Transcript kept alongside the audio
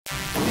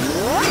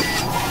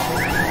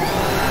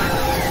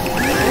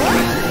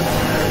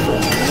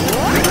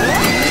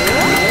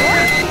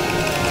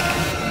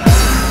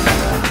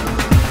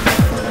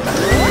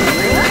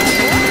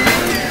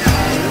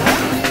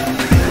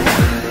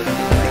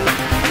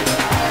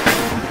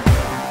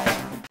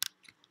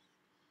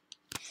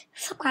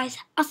guys,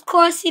 of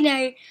course, you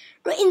know,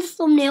 right in the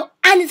thumbnail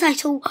and the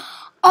title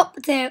up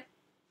there,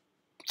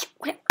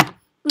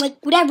 like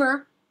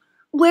whatever,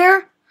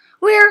 we're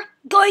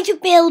going to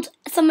build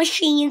some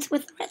machines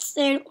with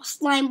redstone or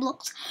slime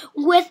blocks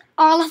with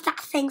all of that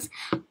things.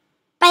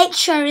 Make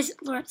sure it's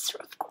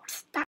redstone, of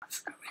course.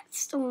 That's a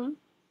redstone.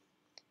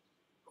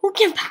 Who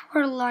can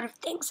power a lot of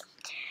things?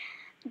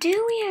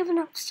 Do we have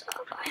enough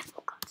stuff? I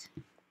forgot.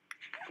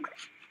 Okay.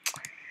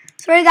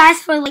 Sorry guys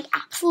for like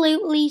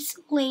absolutely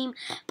so lame,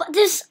 but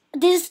this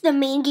is the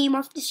main game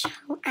of this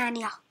channel, and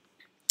yeah.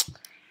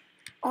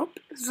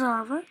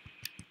 Observer.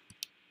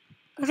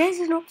 There's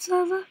an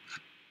observer.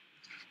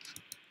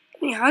 I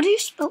mean, how do you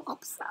spell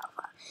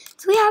observer?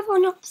 So we have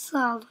an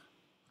observer.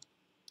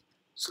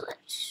 So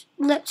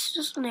let's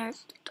just don't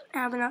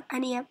have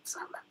any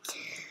observer.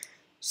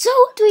 So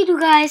what we do,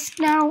 guys,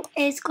 now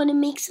is gonna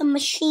make some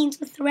machines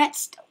with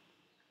redstone.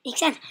 Makes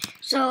sense.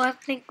 So I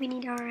think we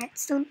need our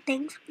redstone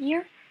things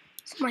here.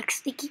 Some like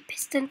sticky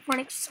piston, for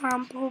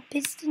example,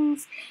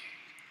 pistons.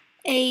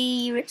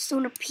 A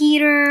redstone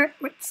repeater,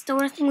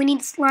 redstone. I think we need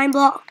a slime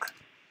block.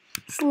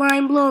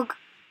 Slime block.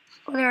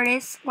 Oh, there it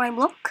is, slime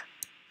block.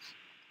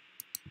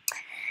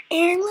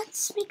 And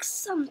let's make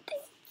something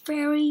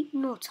very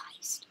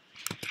noticed.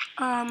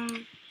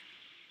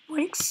 For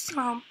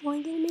example,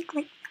 I'm gonna make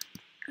like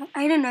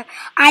I don't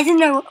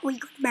know what we're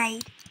gonna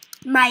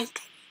make.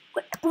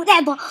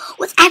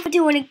 Whatever do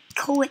you wanna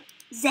call it?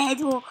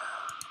 Z or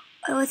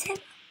what's it?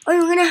 Or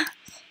you're gonna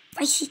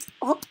spice it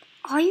up?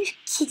 Are you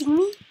kidding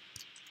me?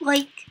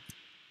 Like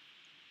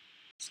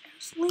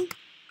seriously?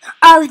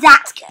 Oh,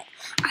 that's good.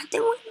 I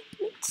think we're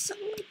gonna make some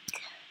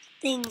like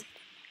things.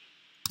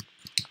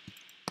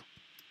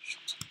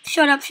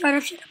 Shut up.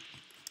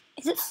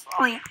 Is it?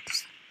 Oh yeah.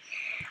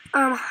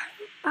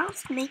 About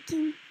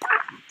making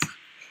that.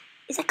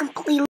 Is it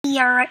completely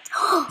alright?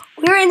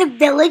 We're in the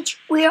village.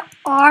 We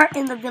are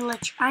in the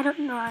village. I don't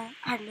know. I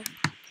don't know.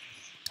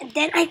 And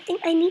then I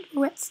think I need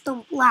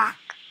redstone black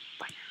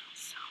by now.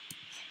 So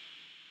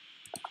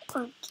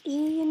okay,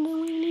 and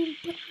then we need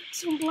to put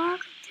redstone black.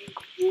 I think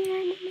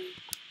here.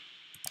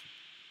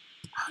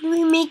 How do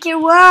we make it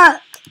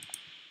work?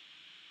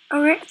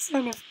 A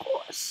redstone, of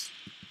course.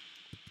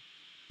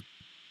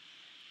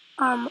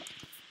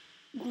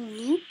 We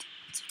need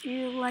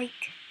to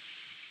like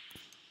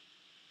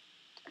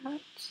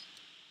that.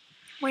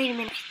 Wait a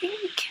minute, I think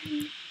we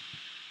can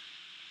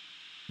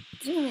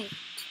do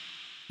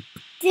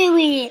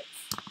it.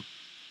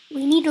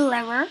 We need a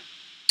lever.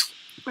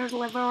 Where's the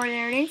lever? Oh,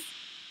 there it is.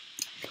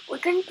 We're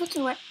gonna put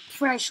the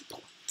pressure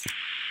point.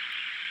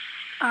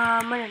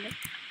 I don't know.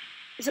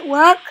 Does it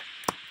work?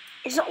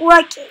 Is it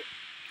working?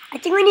 I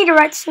think we need a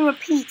redstone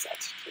repeater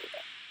to do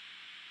that.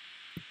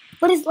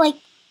 What is like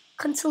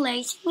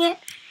consolating it?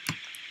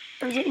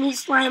 Or does it need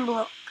slime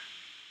block?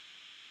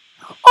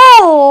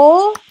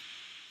 Oh,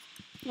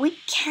 we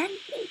can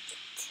make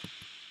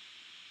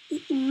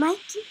it. It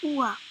might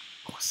work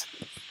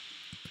possibly.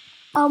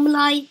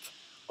 Like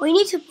we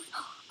need to put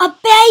a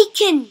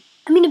bacon.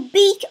 I mean a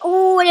beacon.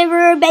 Oh,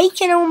 whatever, a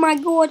bacon. Oh my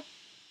god.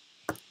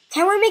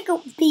 Can we make a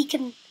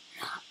beacon?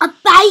 A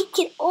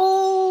bacon.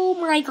 Oh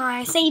my god.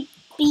 I say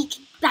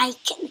bacon.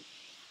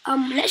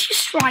 Let's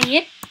just try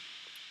it.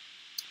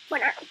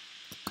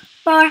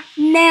 For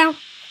now,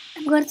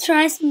 I'm gonna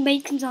try some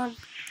bacons on.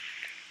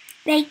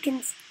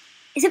 Bacons.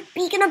 Is it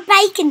bacon or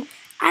bacon?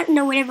 I don't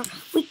know, whatever.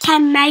 We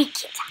can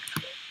make it.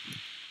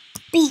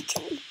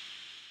 Bacon.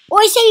 Or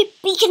I say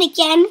bacon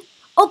again.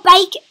 Oh,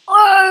 bacon.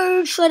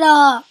 Oh, shut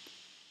up.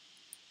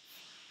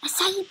 I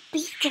say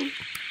bacon.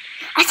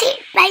 I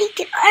say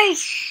bacon. Oh,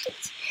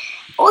 shit.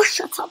 Oh,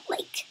 shut up.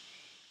 Like,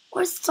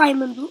 where's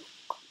diamond block?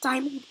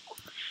 Diamond.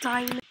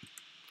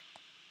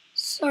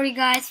 Sorry,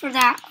 guys, for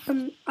that.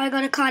 I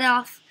gotta cut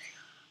off.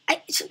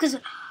 Because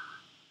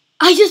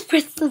I just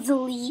pressed the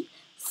delete,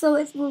 so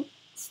it will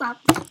stop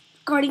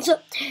recording. So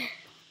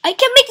I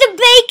can make the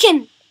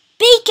bacon.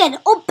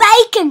 Oh,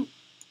 bacon.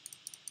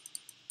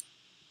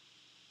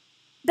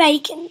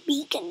 Bacon.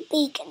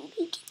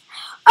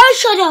 Oh,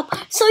 shut up.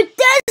 So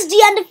that's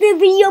the end of the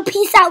video.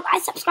 Peace out,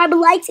 guys. Subscribe and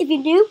likes if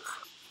you do.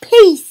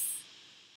 Peace.